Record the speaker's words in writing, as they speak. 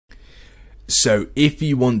So if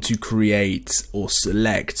you want to create or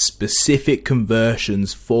select specific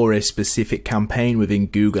conversions for a specific campaign within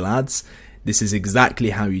Google Ads, this is exactly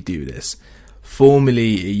how you do this.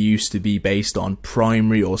 Formerly, it used to be based on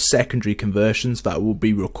primary or secondary conversions that will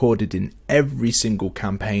be recorded in every single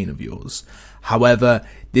campaign of yours. However,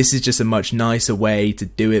 this is just a much nicer way to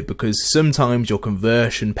do it, because sometimes your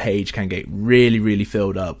conversion page can get really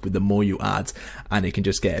filled up with the more you add, and it can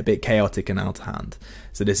just get a bit chaotic and out of hand.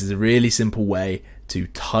 So this is a really simple way to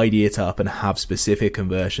tidy it up and have specific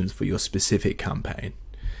conversions for your specific campaign.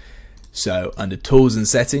 So under tools and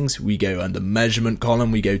settings, we go under measurement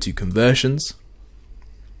column, we go to conversions.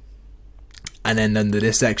 And then under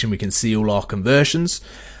this section, we can see all our conversions.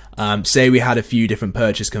 Say we had a few different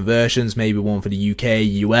purchase conversions, maybe one for the UK,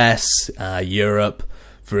 US, Europe,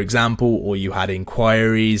 for example, or you had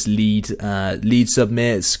inquiries, lead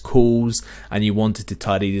submits, calls, and you wanted to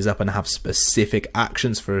tidy these up and have specific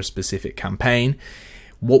actions for a specific campaign.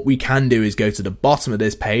 What we can do is go to the bottom of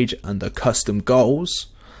this page under custom goals,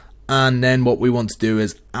 and then what we want to do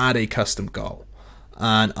is add a custom goal.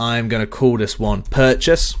 And I'm going to call this one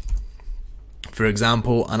purchase, for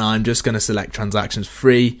example, and I'm just going to select transactions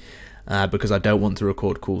free because I don't want to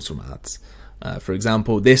record calls from ads. For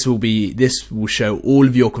example, this will show all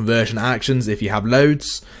of your conversion actions if you have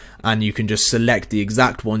loads, and you can just select the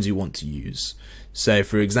exact ones you want to use. So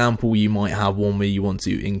for example, you might have one where you want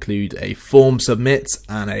to include a form submit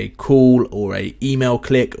and a call or a email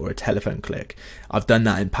click or a telephone click. I've done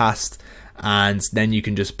that in past, and then you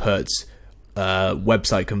can just put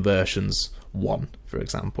website conversions 1, for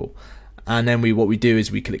example. And then what we do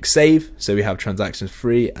is we click save, so we have transactions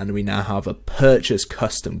free, and we now have a purchase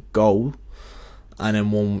custom goal. And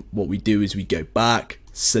then what we do is we go back,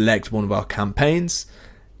 select one of our campaigns,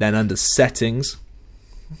 then under settings,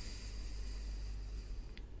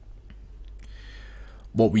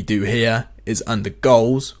 what we do here is under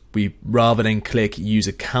goals, we rather than click use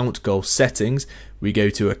account goal settings, we go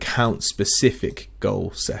to account specific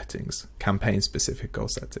goal settings, campaign specific goal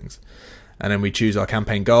settings. And then we choose our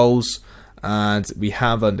campaign goals, and we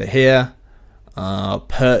have under here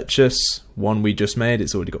purchase, one we just made.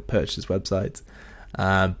 It's already got purchase website,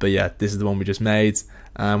 but yeah, this is the one we just made,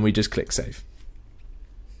 and we just click save.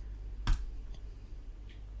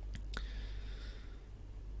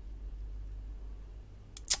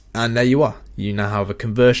 And there you are. You now have a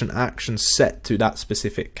conversion action set to that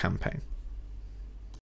specific campaign.